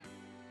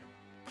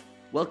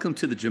Welcome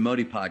to the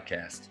Jamodi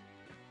Podcast.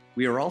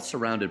 We are all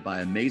surrounded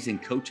by amazing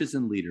coaches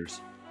and leaders.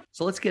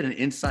 So let's get an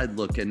inside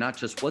look at not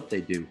just what they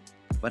do,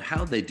 but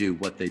how they do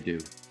what they do.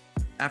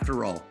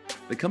 After all,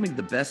 becoming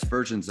the best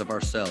versions of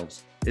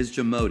ourselves is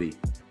Jamodi,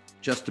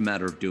 just a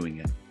matter of doing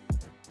it.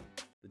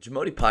 The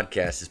Jamodi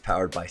Podcast is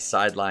powered by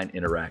Sideline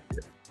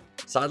Interactive.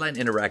 Sideline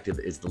Interactive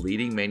is the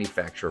leading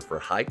manufacturer for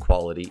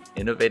high-quality,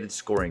 innovative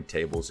scoring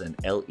tables and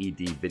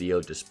LED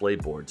video display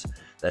boards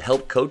that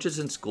help coaches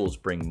and schools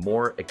bring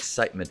more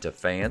excitement to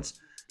fans,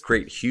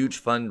 create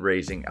huge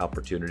fundraising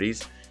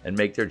opportunities, and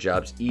make their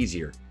jobs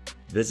easier.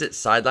 Visit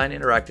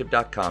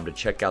sidelineinteractive.com to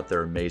check out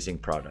their amazing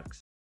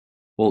products.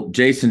 Well,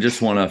 Jason,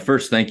 just want to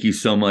first thank you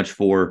so much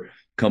for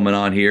coming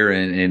on here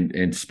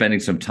and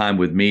spending some time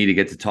with me to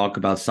get to talk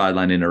about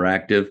Sideline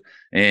Interactive.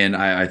 And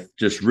I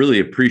just really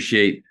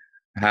appreciate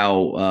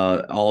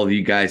how all of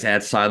you guys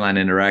at Sideline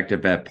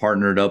Interactive have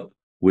partnered up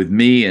with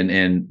me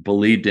and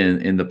believed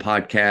in the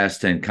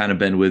podcast and kind of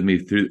been with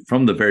me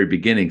from the very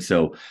beginning.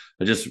 So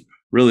I just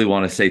really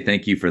want to say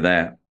thank you for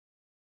that.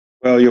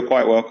 Well, you're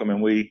quite welcome,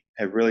 and we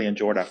have really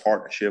enjoyed our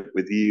partnership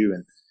with you,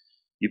 and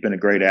you've been a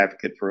great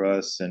advocate for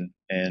us, and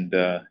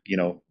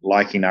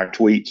liking our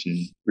tweets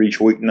and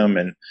retweeting them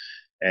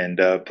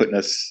and putting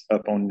us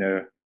up on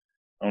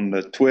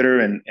the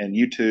Twitter and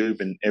YouTube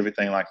and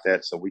everything like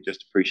that. So we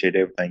just appreciate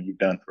everything you've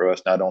done for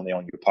us, not only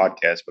on your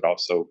podcast, but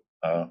also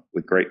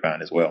with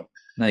Grapevine as well.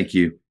 Thank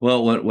you.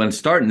 Well, when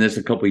starting this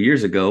a couple of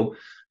years ago,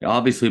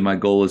 obviously my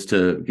goal is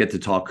to get to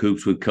talk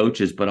hoops with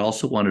coaches, but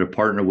also wanted to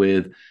partner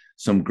with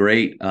some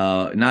great,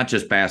 not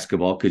just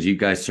basketball, because you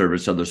guys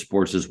service other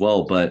sports as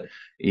well, but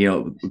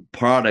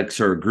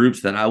products or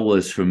groups that I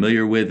was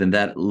familiar with and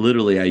that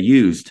literally I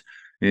used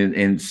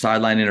in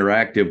Sideline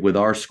Interactive with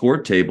our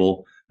score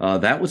table.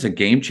 That was a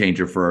game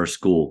changer for our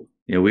school.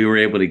 We were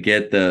able to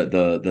get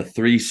the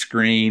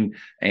 3-screen,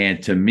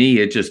 and to me,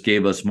 it just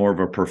gave us more of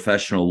a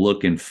professional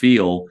look and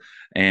feel.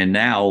 And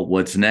now,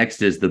 what's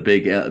next is the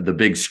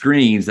big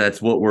screens. That's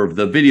what we're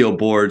the video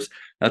boards.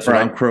 That's what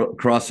I'm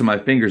crossing my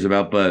fingers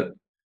about. But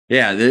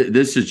yeah,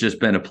 this has just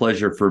been a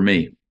pleasure for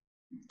me.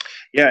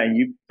 Yeah, and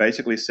you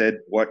basically said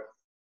what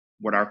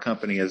our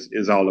company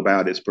is all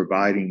about, is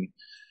providing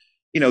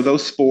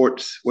those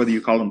sports, whether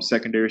you call them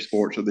secondary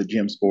sports or the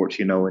gym sports,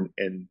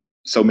 and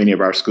so many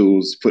of our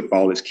schools,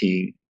 football is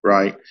king,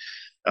 right?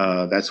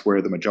 That's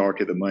where the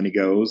majority of the money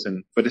goes,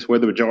 but it's where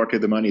the majority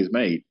of the money is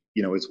made,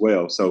 as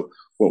well. So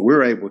what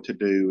we're able to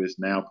do is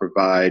now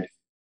provide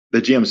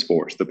the gym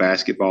sports, the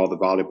basketball, the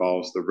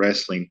volleyballs, the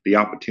wrestling, the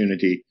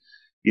opportunity,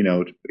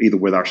 either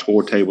with our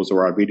score tables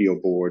or our video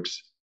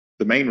boards.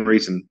 The main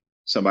reason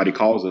somebody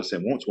calls us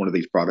and wants one of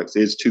these products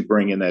is to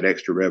bring in that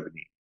extra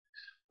revenue.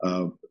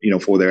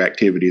 For their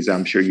activities.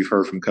 I'm sure you've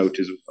heard from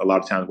coaches a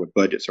lot of times where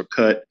budgets are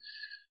cut,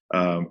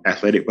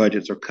 athletic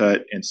budgets are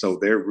cut. And so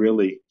they're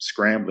really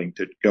scrambling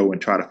to go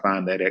and try to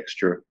find that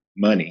extra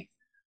money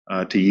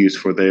to use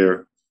for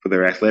their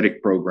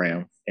athletic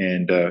program.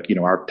 And,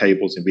 our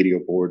tables and video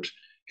boards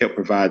help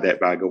provide that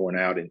by going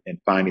out and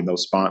finding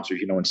those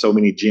sponsors. In so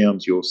many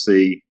gyms, you'll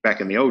see, back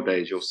in the old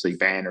days, you'll see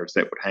banners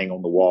that would hang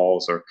on the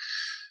walls or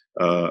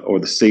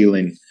the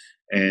ceiling.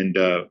 And,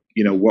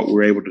 what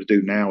we're able to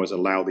do now is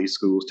allow these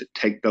schools to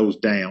take those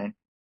down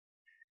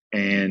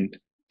and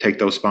take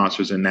those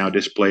sponsors and now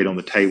display it on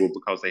the table,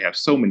 because they have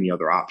so many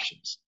other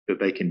options that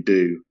they can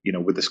do,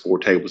 with the score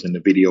tables and the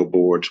video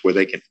boards, where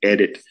they can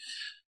edit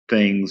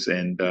things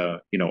and,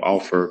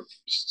 offer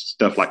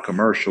stuff like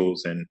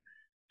commercials and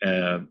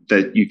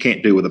that you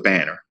can't do with a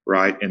banner,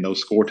 right? And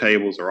those score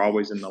tables are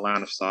always in the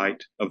line of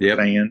sight of the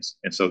fans.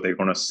 And so they're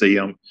going to see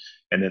them.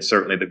 And then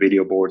certainly the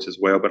video boards as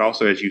well. But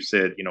also, as you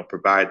said,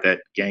 provide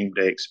that game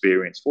day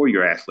experience for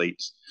your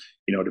athletes,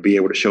 to be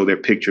able to show their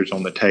pictures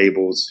on the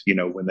tables,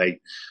 when they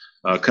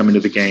come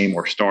into the game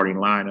or starting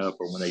lineup,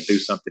 or when they do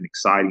something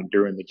exciting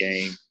during the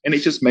game. And it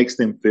just makes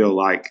them feel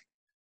like,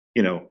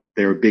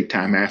 they're a big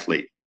time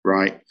athlete,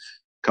 right?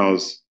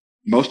 Because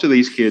most of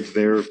these kids,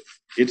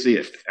 it's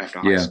it after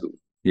high school.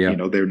 Yeah.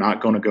 They're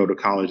not going to go to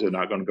college. They're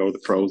not going to go to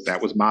the pros.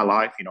 That was my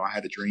life. I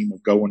had a dream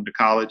of going to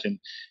college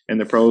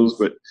and the pros,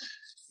 but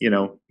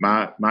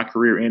my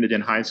career ended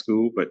in high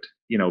school, but,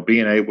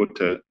 being able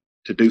to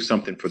do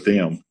something for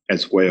them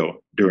as well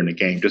during the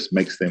game just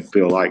makes them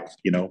feel like,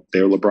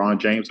 they're LeBron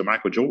James or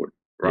Michael Jordan.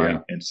 Right. Yeah.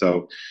 And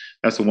so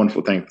that's a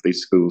wonderful thing for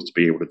these schools to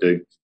be able to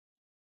do.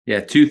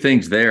 Yeah. Two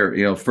things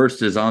there.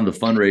 First is on the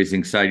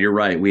fundraising side. You're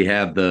right.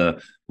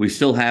 We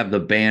still have the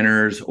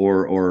banners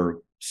or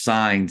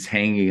signs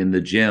hanging in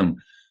the gym,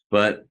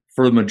 but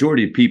for the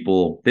majority of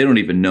people, they don't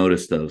even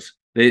notice those.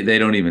 They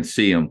don't even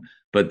see them.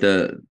 But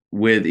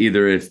with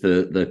either it's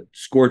the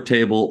score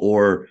table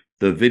or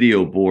the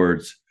video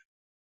boards,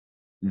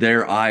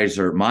 my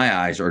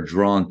eyes are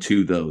drawn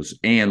to those.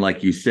 And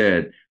like you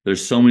said,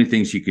 there's so many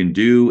things you can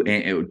do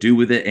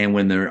with it. And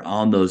when they're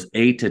on those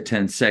 8 to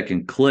 10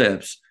 second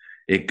clips,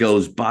 it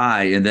goes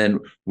by, and then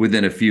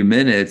within a few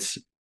minutes,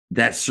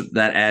 that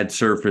ad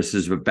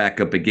surfaces back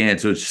up again.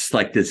 So it's just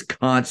like this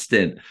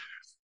constant,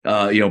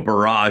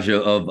 barrage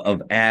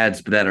of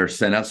ads that are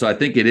sent out. So I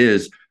think it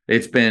is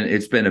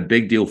it's been a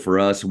big deal for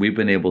us, and we've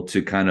been able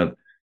to kind of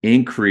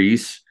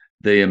increase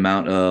the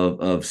amount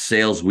of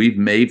sales we've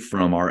made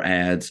from our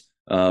ads,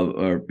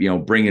 or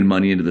bringing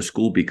money into the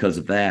school because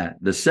of that.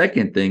 The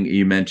second thing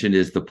you mentioned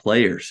is the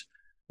players.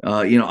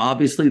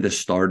 Obviously the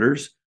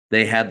starters,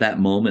 they have that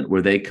moment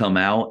where they come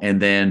out,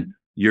 and then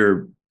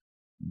your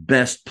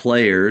best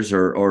players,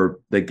 or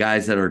the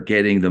guys that are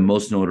getting the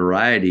most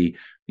notoriety,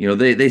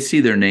 they see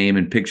their name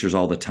in pictures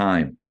all the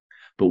time.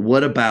 But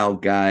what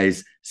about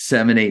guys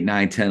 7, 8,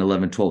 9, 10,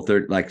 11, 12,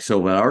 13? Like,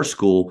 so at our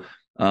school,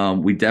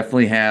 we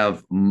definitely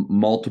have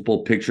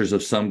multiple pictures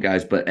of some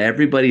guys, but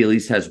everybody at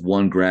least has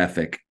one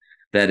graphic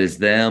that is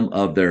them,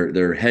 of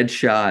their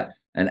headshot,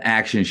 an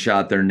action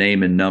shot, their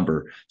name and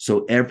number.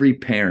 So every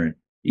parent,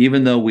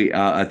 even though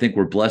I think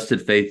we're blessed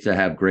at Faith to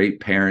have great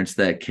parents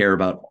that care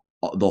about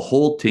the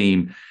whole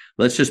team,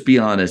 let's just be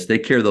honest, they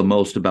care the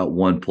most about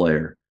one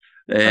player.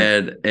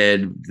 And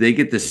they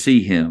get to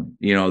see him,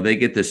 they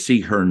get to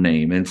see her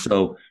name. And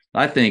so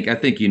I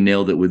think you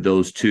nailed it with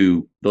those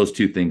two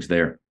things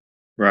there.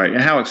 Right.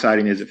 And how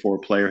exciting is it for a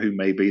player who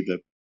may be the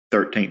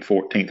 13th,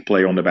 14th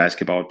player on the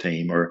basketball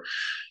team, or,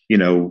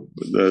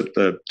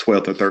 the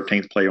 12th or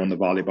 13th player on the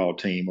volleyball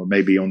team, or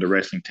maybe on the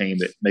wrestling team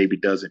that maybe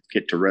doesn't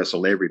get to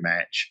wrestle every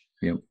match.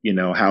 Yep.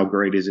 How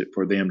great is it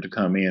for them to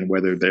come in,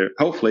 whether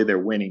hopefully they're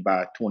winning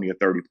by 20 or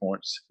 30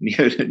 points,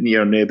 near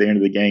the end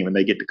of the game, and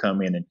they get to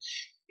come in and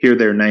hear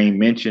their name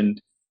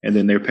mentioned, and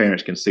then their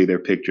parents can see their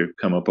picture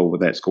come up over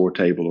that score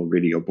table or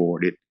video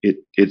board.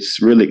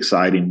 It's really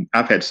exciting.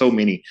 I've had so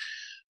many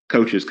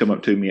coaches come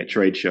up to me at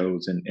trade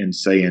shows and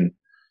saying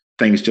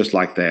things just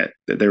like that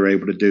they're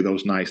able to do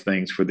those nice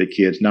things for the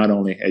kids, not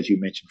only, as you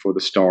mentioned, for the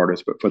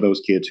starters, but for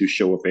those kids who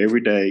show up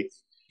every day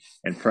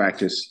and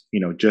practice,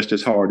 just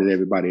as hard as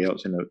everybody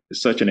else. And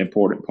it's such an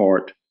important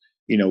part,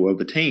 of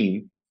the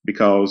team,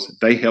 because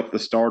they help the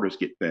starters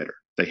get better.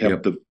 They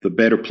help the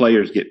better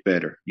players get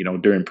better,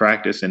 during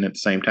practice, and at the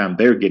same time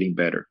they're getting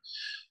better.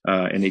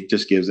 And it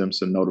just gives them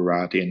some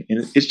notoriety,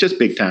 and it's just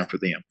big time for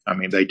them. I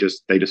mean, they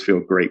just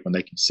feel great when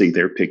they can see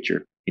their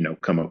picture,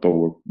 come up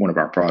over one of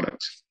our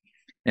products.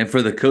 And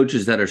for the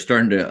coaches that are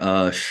starting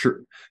to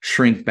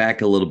shrink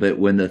back a little bit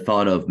when the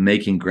thought of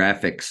making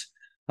graphics,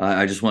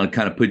 I just want to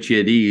kind of put you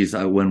at ease.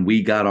 When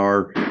we got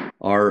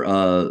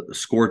our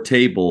score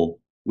table,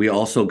 we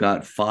also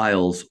got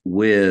files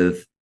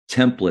with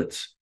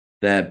templates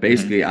that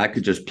basically I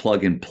could just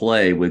plug and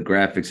play with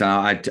graphics.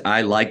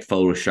 I like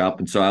Photoshop,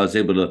 and so I was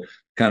able to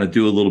kind of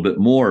do a little bit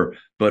more.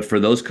 But for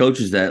those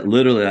coaches that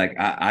literally, like,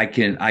 I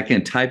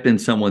can type in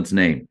someone's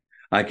name.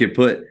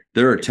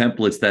 There are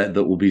templates that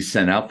will be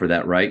sent out for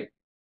that, right?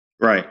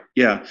 Right.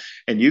 Yeah.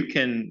 And you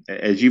can,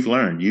 as you've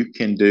learned, you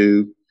can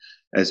do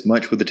as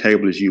much with the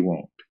table as you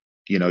want.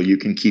 You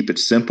can keep it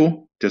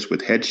simple, just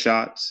with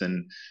headshots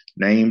and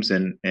names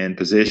and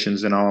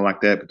positions and all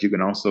like that. But you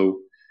can also,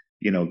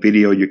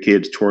 video your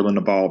kids twirling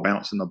the ball,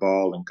 bouncing the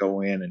ball, and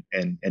go in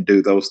and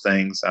do those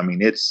things. I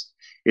mean, it's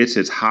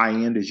as high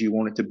end as you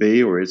want it to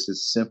be, or it's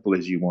as simple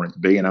as you want it to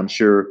be. And I'm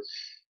sure,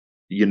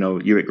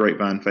 you're at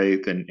Grapevine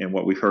Faith, and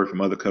what we've heard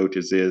from other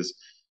coaches is,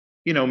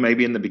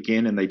 maybe in the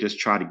beginning they just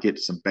try to get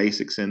some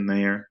basics in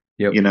there,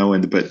 yep.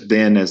 But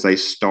then as they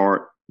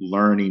start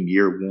learning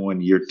year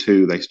 1, year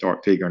 2, they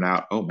start figuring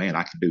out, oh man,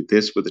 I can do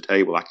this with the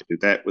table, I can do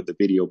that with the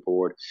video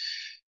board.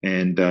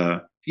 And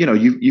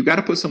you've got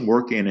to put some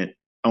work in it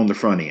on the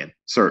front end,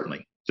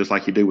 certainly, just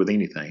like you do with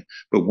anything.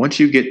 But once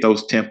you get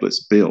those templates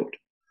built,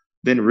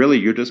 then really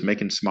you're just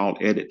making small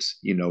edits,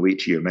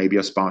 each year. Maybe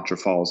a sponsor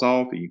falls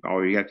off, and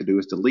all you have to do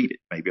is delete it.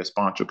 Maybe a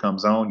sponsor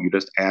comes on, you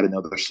just add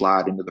another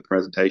slide into the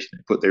presentation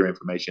and put their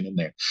information in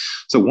there.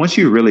 So once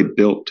you really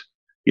built,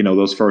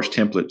 those first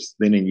templates,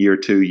 then in year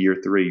 2, year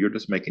 3, you're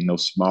just making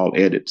those small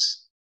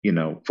edits,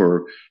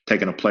 for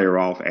taking a player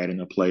off,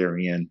 adding a player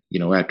in,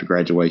 after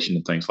graduation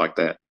and things like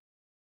that.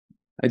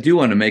 I do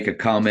want to make a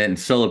comment and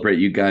celebrate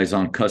you guys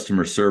on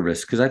customer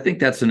service, because I think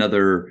that's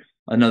another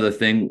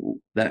thing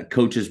that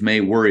coaches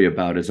may worry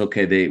about is,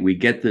 okay, we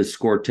get the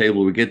score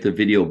table, we get the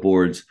video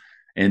boards,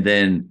 and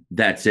then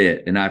that's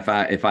it. And if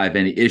I have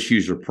any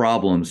issues or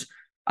problems,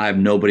 I have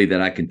nobody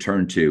that I can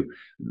turn to.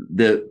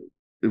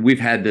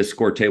 We've had this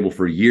score table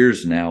for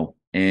years now,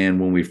 and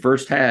when we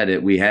first had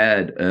it, we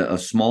had a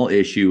small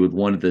issue with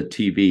one of the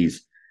TVs,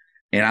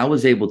 and I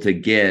was able to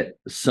get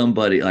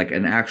somebody, like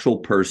an actual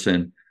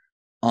person,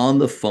 on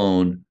the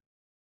phone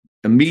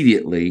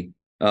immediately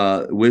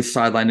with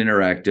Sideline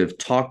Interactive,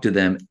 talk to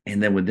them,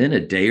 and then within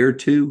a day or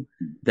two,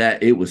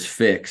 that it was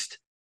fixed.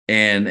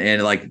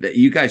 And like,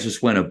 you guys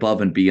just went above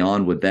and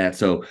beyond with that.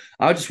 So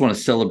I just want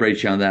to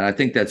celebrate you on that. I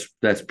think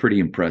that's pretty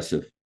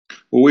impressive.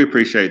 Well, we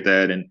appreciate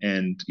that.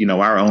 And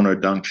our owner,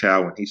 Dung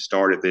Chow, when he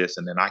started this,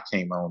 and then I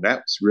came on,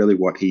 that's really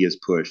what he has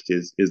pushed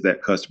is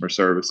that customer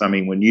service. I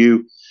mean, when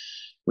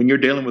you're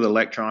dealing with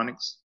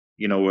electronics,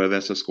 whether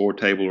that's a score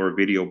table or a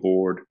video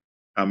board,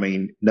 I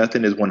mean,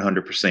 nothing is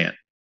 100%,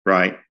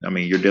 right? I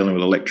mean, you're dealing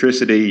with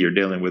electricity, you're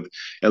dealing with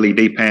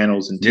LED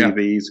panels and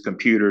TVs,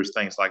 computers,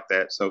 things like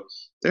that. So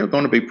there are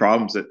going to be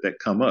problems that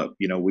come up.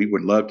 We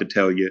would love to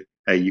tell you,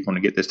 hey, you're going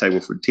to get this table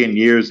for 10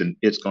 years and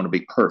it's going to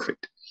be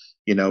perfect,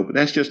 but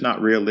that's just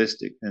not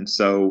realistic. And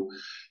so,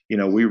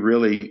 we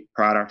really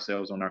pride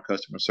ourselves on our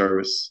customer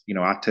service.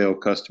 I tell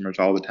customers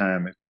all the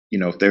time,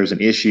 if there's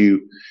an issue,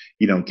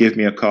 give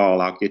me a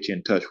call. I'll get you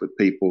in touch with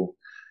people.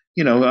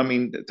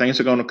 Things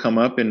are going to come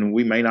up and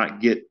we may not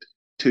get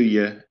to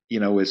you,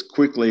 as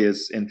quickly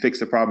and fix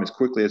the problem as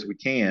quickly as we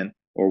can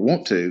or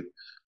want to,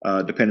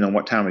 depending on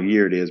what time of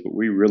year it is. But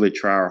we really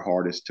try our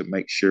hardest to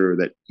make sure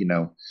that,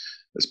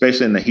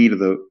 especially in the heat of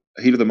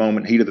the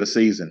moment, heat of the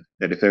season,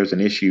 that if there's an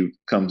issue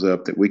comes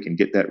up, that we can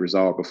get that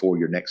resolved before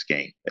your next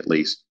game, at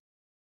least.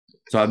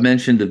 So I've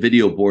mentioned the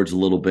video boards a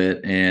little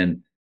bit,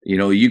 and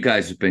you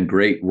guys have been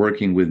great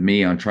working with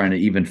me on trying to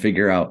even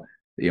figure out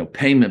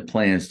payment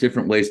plans,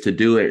 different ways to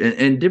do it,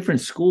 and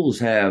different schools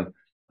have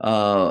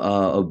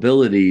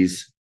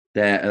abilities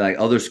that like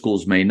other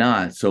schools may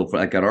not. So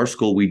like at our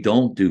school, we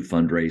don't do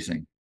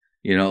fundraising,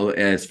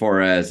 as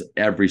far as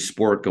every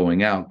sport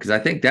going out, because I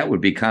think that would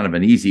be kind of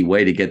an easy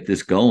way to get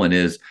this going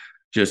is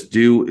just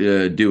do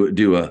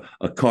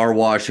a car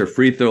wash or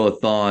free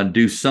throw-a-thon,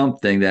 do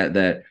something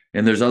that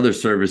and there's other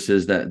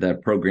services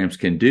that programs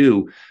can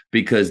do,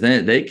 because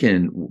then they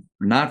can,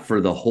 not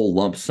for the whole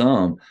lump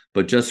sum,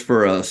 but just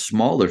for a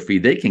smaller fee,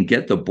 they can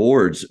get the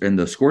boards and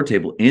the score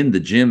table in the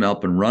gym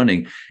up and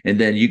running, and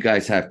then you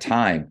guys have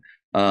time.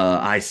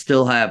 I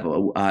still have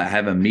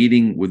a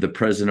meeting with the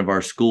president of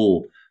our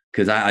school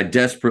because I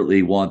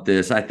desperately want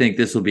this. I think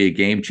this will be a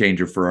game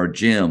changer for our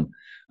gym.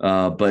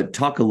 But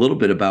talk a little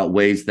bit about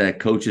ways that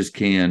coaches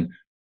can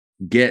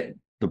get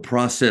the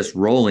process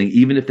rolling,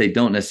 even if they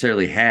don't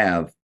necessarily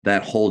have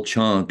that whole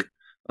chunk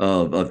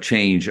of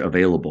change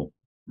available.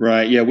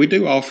 Right. Yeah, we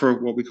do offer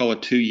what we call a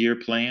 2-year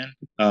plan.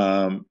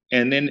 And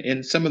then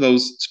in some of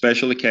those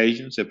special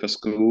occasions, if a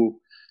school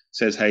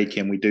says, hey,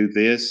 can we do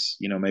this?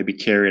 Maybe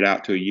carry it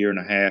out to a year and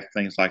a half,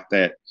 things like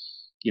that.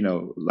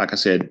 Like I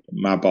said,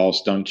 my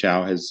boss, Dung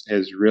Chow,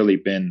 has really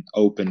been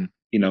open,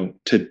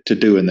 to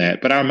doing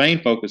that. But our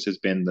main focus has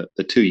been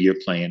the 2-year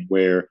plan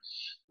where,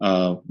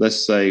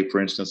 let's say, for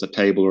instance, a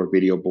table or a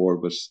video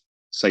board was,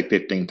 say,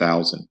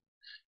 $15,000.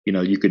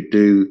 You could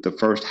do the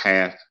first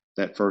half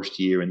that first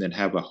year and then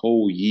have a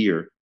whole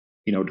year,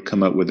 to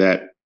come up with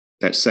that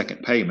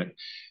second payment.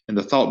 And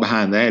the thought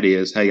behind that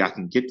is, hey, I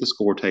can get the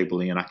score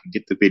table in, I can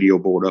get the video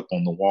board up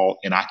on the wall,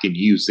 and I can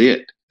use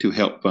it to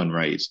help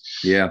fundraise.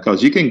 Yeah.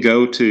 Because you can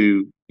go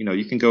to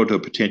a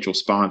potential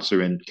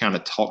sponsor and kind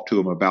of talk to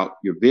them about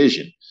your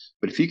vision.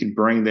 But if you can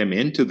bring them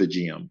into the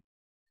gym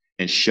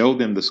and show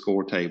them the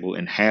score table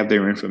and have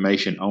their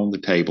information on the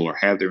table or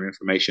have their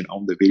information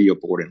on the video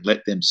board and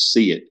let them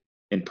see it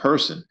in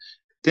person,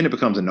 then it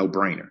becomes a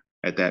no-brainer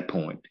at that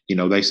point.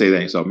 They say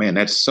that, so man,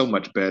 that's so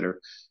much better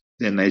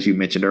than, as you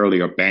mentioned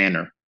earlier, a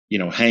banner,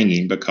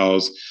 hanging,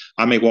 because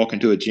I may walk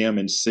into a gym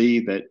and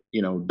see that,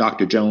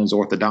 Dr. Jones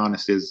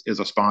orthodontist is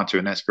a sponsor,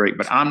 and that's great,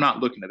 but I'm not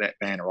looking at that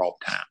banner all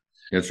the time.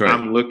 That's right.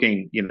 I'm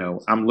looking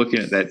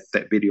at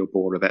that video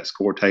board or that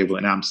score table,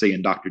 and I'm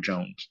seeing Dr.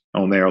 Jones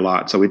on there a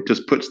lot. So it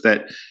just puts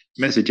that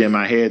message in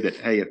my head that,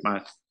 hey,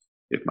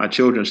 if my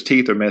children's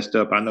teeth are messed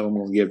up, I know I'm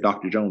going to give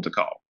Dr. Jones a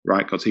call,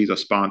 right? Because he's a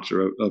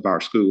sponsor of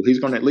our school. He's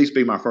going to at least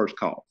be my first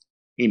call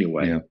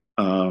anyway.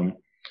 Yeah.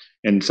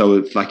 And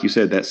so, like you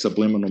said, that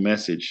subliminal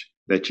message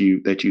that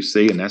you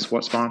see, and that's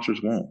what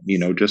sponsors want,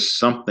 just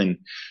something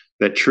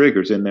that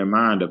triggers in their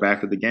mind of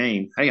after the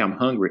game, hey, I'm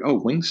hungry. Oh,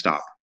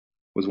 Wingstop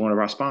was one of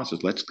our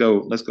sponsors. Let's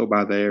go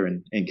by there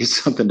and get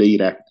something to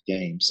eat after the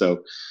game.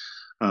 So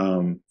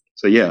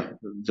yeah,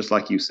 just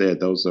like you said,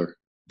 those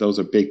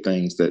are big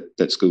things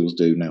that schools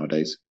do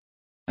nowadays.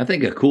 I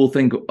think a cool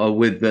thing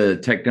with the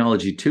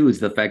technology too is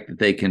the fact that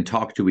they can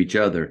talk to each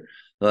other.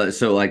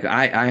 So like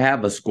I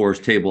have a scores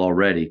table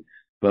already,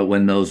 but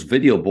when those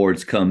video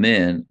boards come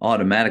in,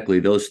 automatically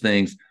those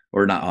things,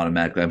 or not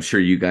automatically, I'm sure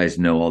you guys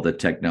know all the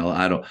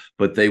technology,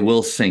 but they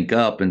will sync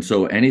up. And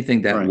so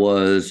anything that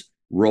was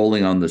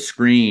rolling on the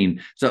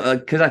screen. So,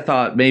 because I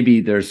thought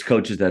maybe there's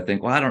coaches that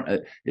think, well,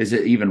 is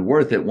it even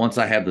worth it once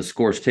I have the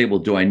scores table?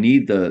 Do I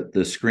need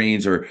the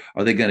screens, or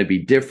are they going to be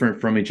different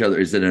from each other?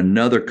 Is it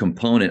another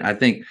component? I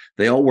think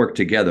they all work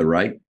together,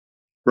 right?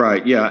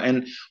 Right. Yeah.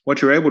 And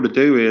what you're able to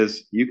do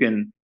is you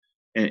can,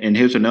 and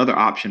here's another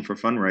option for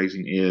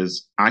fundraising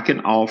is I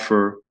can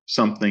offer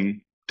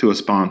something to a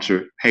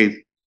sponsor.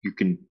 Hey, you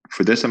can,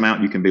 for this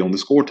amount, you can be on the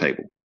score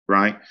table,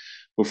 right?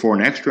 But for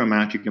an extra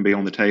amount, you can be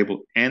on the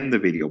table and the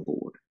video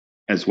board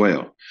as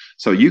well.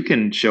 So you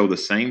can show the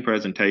same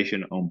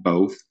presentation on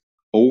both,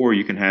 or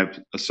you can have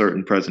a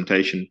certain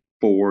presentation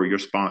for your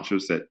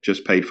sponsors that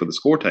just paid for the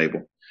score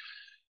table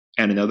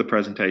and another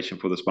presentation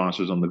for the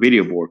sponsors on the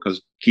video board.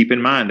 Because keep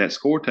in mind that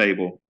score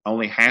table,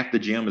 only half the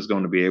gym is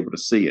going to be able to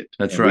see it.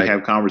 That's right. We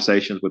have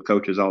conversations with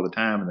coaches all the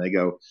time, and they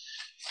go,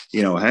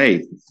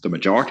 hey, the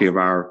majority of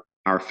our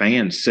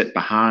fans sit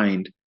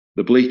behind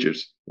the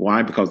bleachers.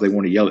 Why? Because they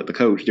want to yell at the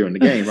coach during the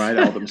game, right?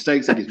 All the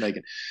mistakes that he's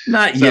making.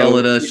 Not yell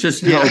at us,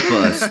 just help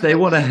us. They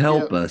want to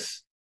help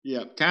us.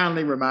 Yeah.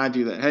 Kindly remind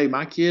you that, hey,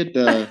 my kid,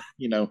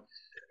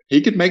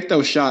 he could make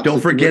those shots Don't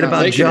that we're forget not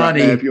about making right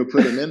now if Johnny. you'll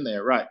put him in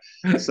there, right?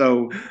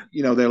 So,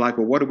 they're like,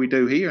 well, what do we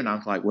do here? And I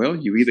was like, well,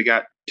 you either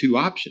got two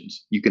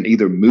options. You can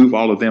either move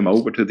all of them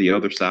over to the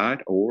other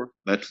side, or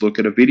let's look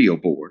at a video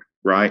board,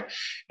 right?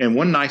 And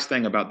one nice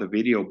thing about the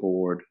video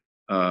board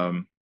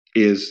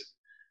is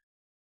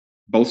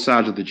both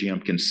sides of the gym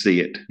can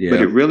see it, but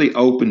Yeah. it really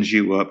opens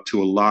you up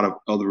to a lot of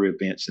other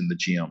events in the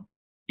gym,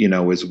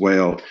 as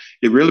well.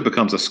 It really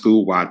becomes a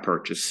school-wide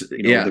purchase,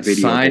 Yeah, the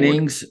video board.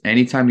 signings.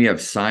 Anytime you have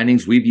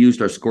signings, we've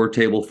used our score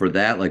table for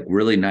that. Like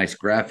really nice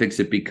graphics.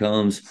 It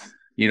becomes,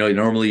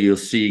 normally you'll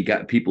see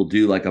got people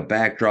do like a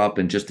backdrop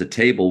and just a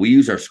table. We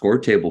use our score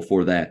table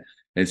for that,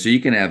 and so you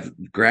can have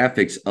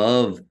graphics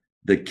of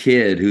the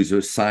kid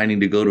who's signing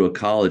to go to a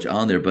college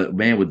on there. But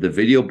man, with the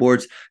video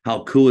boards,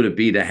 how cool would it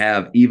be to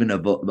have even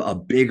a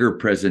bigger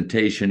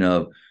presentation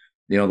of,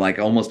 like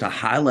almost a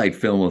highlight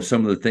film of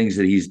some of the things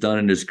that he's done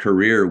in his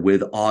career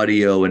with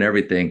audio and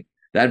everything.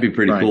 That'd be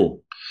pretty Right.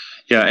 cool.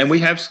 Yeah, and we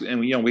have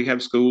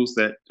schools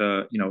that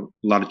a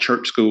lot of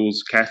church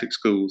schools, Catholic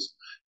schools,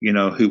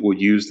 who will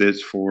use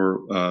this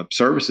for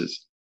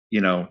services.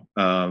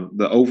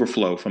 The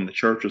overflow from the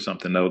church or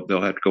something.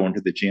 They'll have to go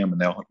into the gym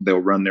and they'll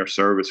run their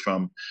service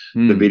from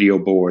the video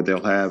board.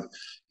 They'll have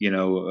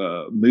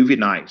movie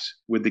nights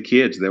with the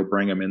kids. They'll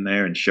bring them in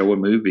there and show a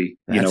movie.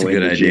 That's a in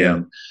good the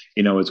idea.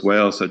 gym. As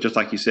well. So just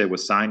like you said,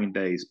 with signing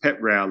days, pep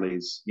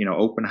rallies,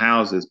 open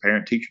houses,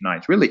 parent teacher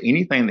nights, really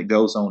anything that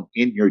goes on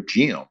in your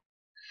gym,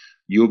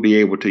 you'll be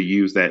able to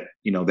use that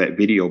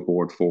video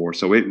board for.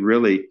 So it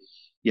really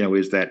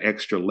is that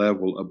extra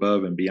level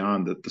above and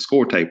beyond the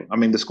score table. I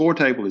mean, the score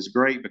table is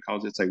great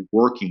because it's a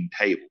working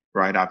table,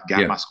 right? I've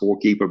got my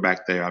scorekeeper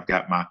back there, I've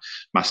got my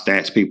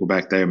stats people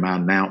back there, my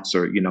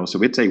announcer,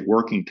 so it's a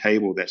working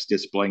table that's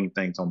displaying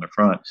things on the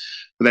front.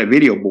 But that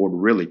video board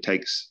really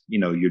takes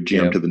your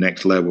gym to the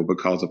next level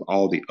because of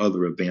all the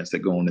other events that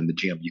go on in the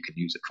gym you can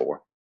use it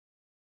for.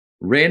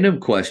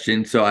 Random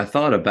question. So I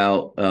thought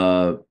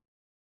about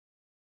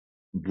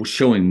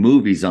showing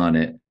movies on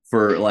it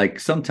for,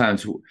 like,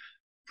 sometimes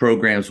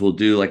programs will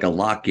do like a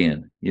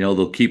lock-in,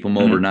 they'll keep them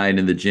overnight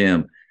in the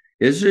gym.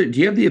 Do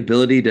you have the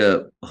ability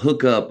to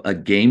hook up a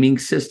gaming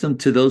system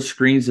to those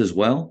screens as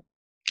well?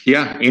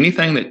 Yeah,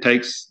 anything that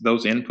takes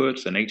those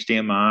inputs, an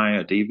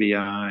HDMI, a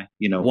DVI,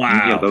 any of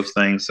Wow. those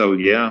things. So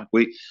yeah,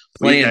 we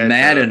Playing had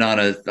Madden on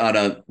a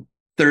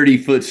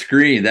 30-foot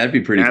screen, that'd be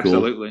pretty cool.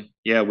 Absolutely.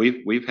 Yeah,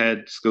 we've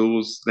had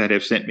schools that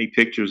have sent me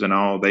pictures and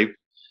all.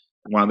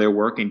 While they're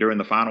working during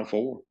the Final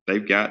Four,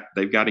 they've got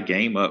a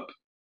game up,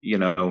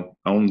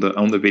 on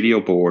the video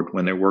board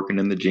when they're working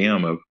in the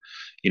gym of,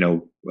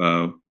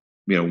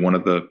 one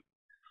of the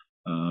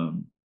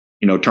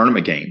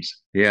tournament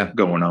games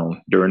going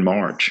on during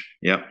March.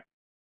 Yeah.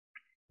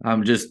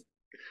 I'm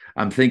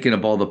thinking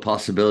of all the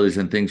possibilities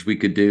and things we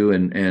could do.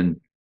 And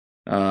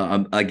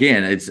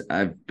again,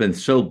 I've been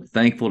so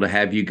thankful to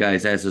have you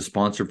guys as a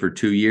sponsor for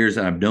 2 years.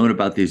 And I've known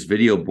about these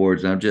video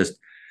boards, and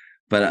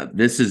but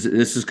this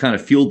is kind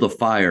of fueled the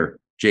fire,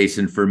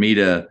 Jason, for me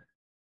to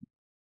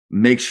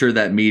make sure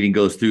that meeting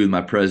goes through with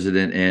my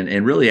president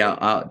and really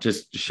I'll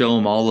just show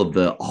them all of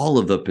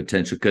the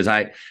potential, because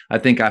I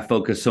think I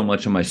focus so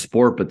much on my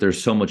sport, but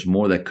there's so much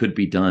more that could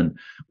be done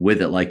with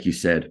it, like you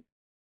said.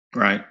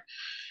 Right.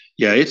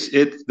 Yeah, it's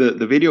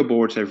the video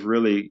boards have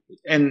really,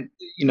 and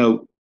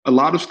a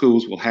lot of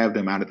schools will have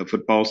them out at the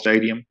football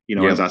stadium.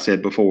 As I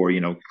said before,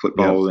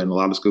 football in a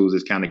lot of schools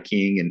is kind of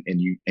king,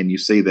 and you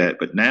see that.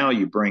 But now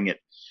you bring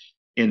it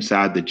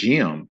inside the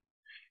gym,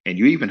 and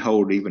you even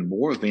hold even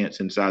more events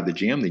inside the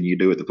gym than you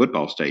do at the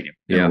football stadium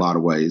in a lot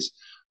of ways.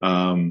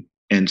 And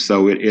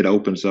so it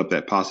opens up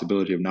that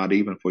possibility of not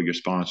even for your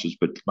sponsors,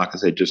 but like I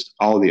said, just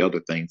all the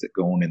other things that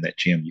go on in that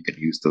gym you can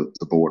use the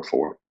board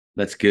for.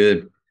 That's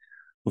good.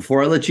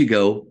 Before I let you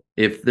go,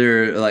 if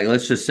they're like,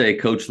 let's just say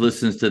coach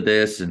listens to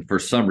this and for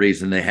some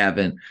reason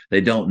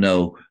they don't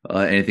know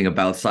anything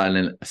about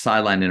Sideline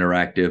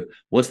Interactive,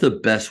 what's the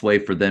best way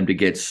for them to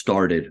get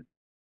started?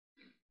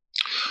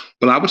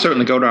 Well, I would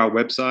certainly go to our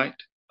website,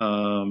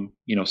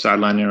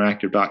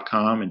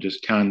 sidelineinteractive.com, and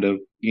just kind of,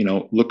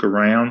 look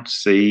around,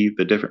 see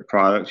the different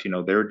products.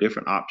 There are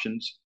different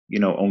options,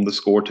 on the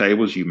score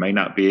tables. You may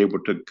not be able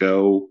to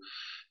go,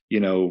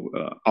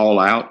 all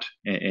out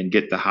and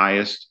get the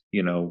highest,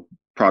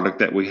 product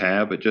that we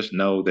have, but just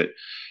know that,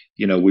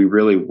 we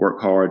really work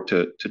hard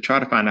to try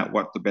to find out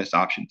what the best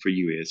option for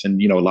you is.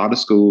 And, a lot of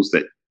schools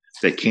that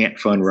can't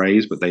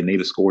fundraise, but they need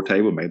a score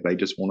table. Maybe they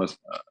just want to,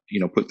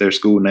 put their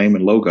school name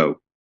and logo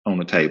on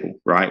the table,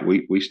 right?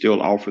 We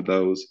still offer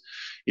those.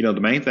 The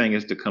main thing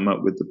is to come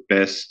up with the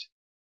best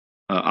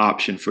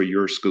option for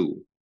your school.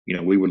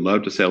 We would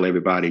love to sell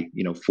everybody,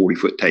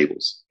 40-foot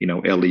tables,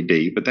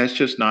 LED, but that's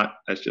just not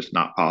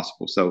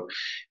possible. So,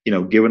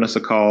 giving us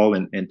a call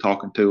and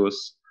talking to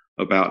us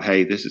about,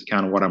 hey, this is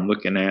kind of what I'm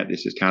looking at.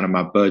 This is kind of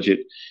my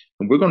budget.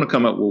 And we're going to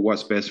come up with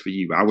what's best for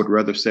you. I would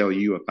rather sell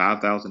you a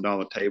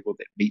 $5,000 table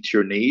that meets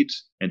your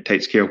needs and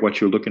takes care of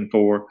what you're looking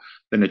for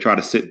than to try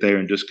to sit there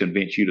and just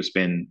convince you to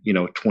spend,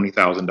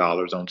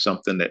 $20,000 on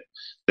something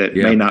that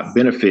may not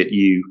benefit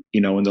you,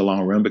 in the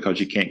long run, because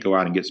you can't go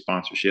out and get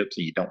sponsorships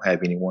and you don't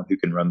have anyone who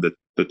can run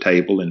the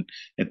table and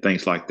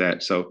things like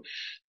that. So,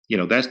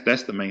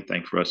 that's the main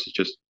thing for us, is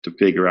just to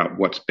figure out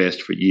what's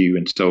best for you.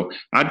 And so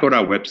I'd go to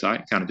our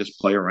website, kind of just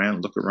play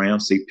around, look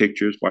around, see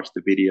pictures, watch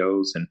the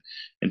videos,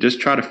 and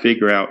just try to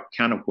figure out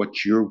kind of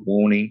what you're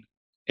wanting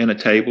in a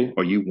table.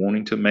 Are you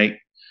wanting to make,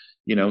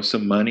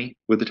 some money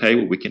with the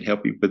table? We can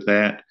help you with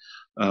that.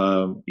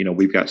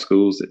 We've got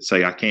schools that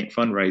say, I can't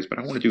fundraise, but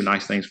I want to do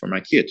nice things for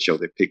my kids, show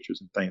their pictures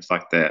and things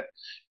like that,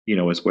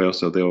 as well.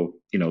 So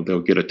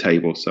they'll get a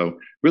table. So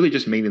really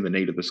just meeting the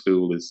need of the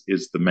school is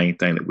the main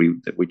thing that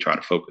we try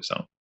to focus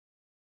on.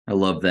 I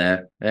love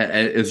that.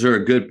 Is there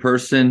a good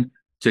person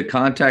to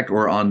contact,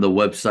 or on the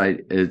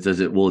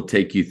website, will it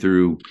take you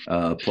through?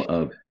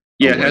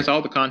 Yeah, it has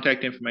all the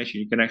contact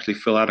information. You can actually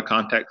fill out a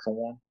contact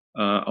form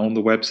on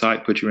the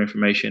website, put your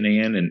information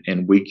in,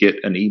 and we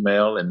get an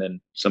email, and then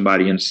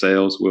somebody in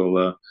sales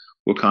will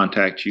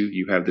contact you.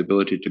 You have the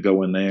ability to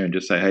go in there and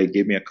just say, hey,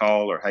 give me a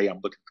call, or hey, I'm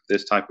looking for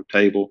this type of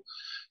table.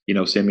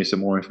 Send me some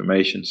more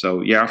information.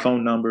 So yeah, our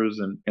phone numbers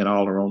and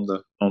all are on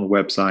the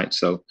website.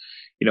 So,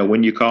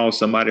 when you call,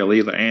 somebody will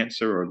either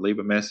answer or leave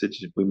a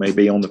message. We may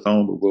be on the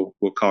phone, but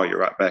we'll call you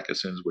right back as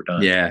soon as we're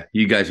done. Yeah,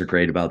 you guys are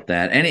great about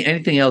that.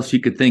 Anything else you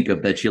could think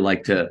of that you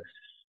like to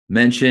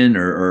mention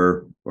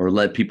or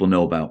let people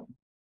know about?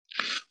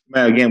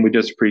 Well, again, we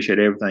just appreciate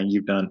everything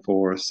you've done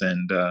for us,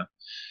 and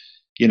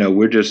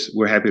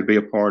we're happy to be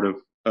a part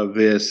of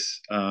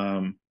this.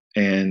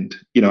 And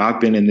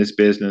I've been in this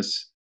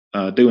business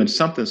doing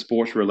something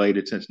sports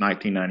related since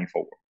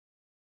 1994.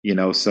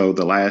 So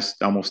the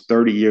last almost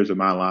 30 years of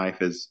my life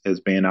has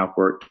been, I've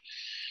worked,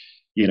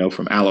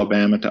 from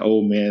Alabama to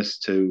Ole Miss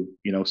to,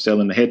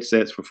 selling the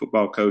headsets for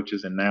football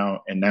coaches, and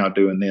now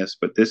doing this.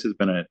 But this has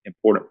been an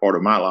important part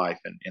of my life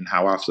and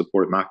how I've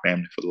supported my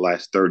family for the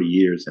last 30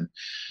 years.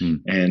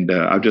 And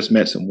I've just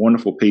met some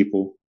wonderful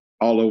people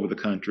all over the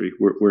country.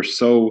 We're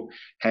so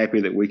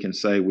happy that we can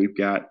say we've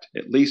got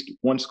at least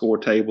one score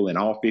table in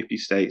all 50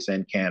 states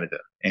and Canada.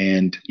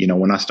 And,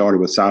 when I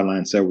started with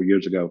Sideline several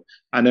years ago,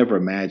 I never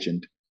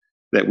imagined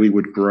that we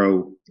would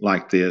grow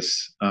like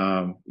this,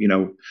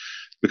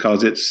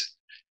 because it's,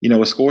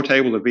 a score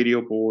table, a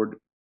video board,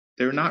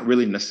 they're not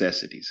really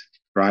necessities,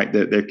 right?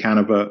 They're kind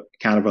of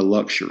a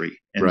luxury.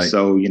 And right.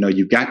 So,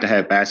 you've got to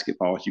have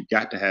basketballs, you've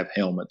got to have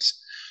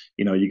helmets,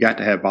 you got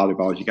to have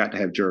volleyballs, you got to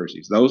have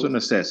jerseys. Those are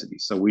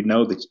necessities. So we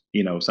know that,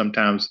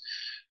 sometimes,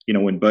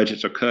 when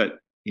budgets are cut,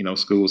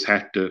 schools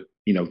have to,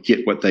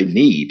 get what they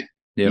need,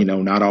 yep.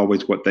 Not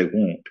always what they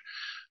want.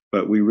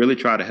 But we really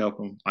try to help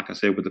them, like I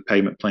said, with the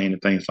payment plan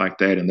and things like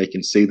that. And they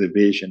can see the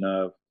vision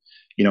of,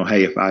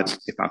 hey, if I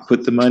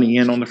put the money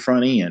in on the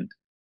front end,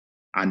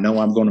 I know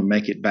I'm going to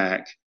make it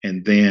back.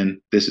 And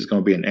then this is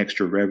going to be an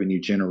extra revenue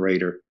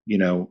generator,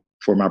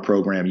 for my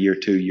program year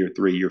 2, year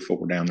 3, year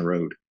 4 down the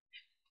road.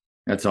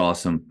 That's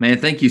awesome, man.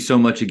 Thank you so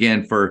much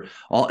again for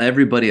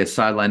everybody at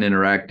Sideline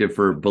Interactive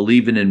for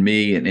believing in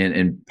me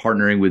and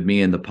partnering with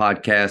me in the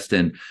podcast.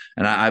 And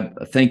I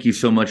thank you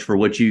so much for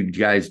what you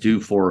guys do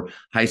for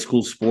high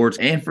school sports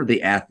and for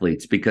the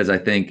athletes, because I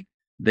think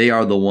they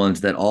are the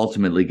ones that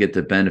ultimately get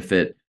the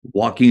benefit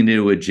walking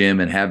into a gym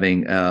and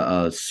having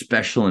a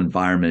special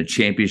environment, a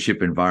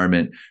championship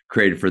environment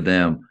created for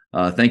them.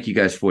 Thank you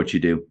guys for what you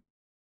do.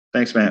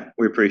 Thanks, Matt.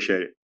 We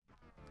appreciate it.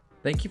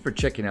 Thank you for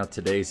checking out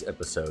today's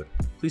episode.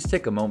 Please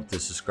take a moment to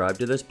subscribe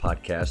to this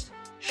podcast,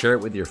 share it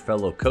with your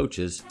fellow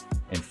coaches,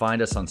 and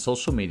find us on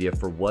social media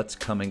for what's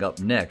coming up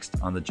next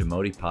on the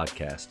Jamodi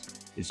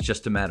podcast. It's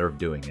just a matter of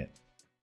doing it.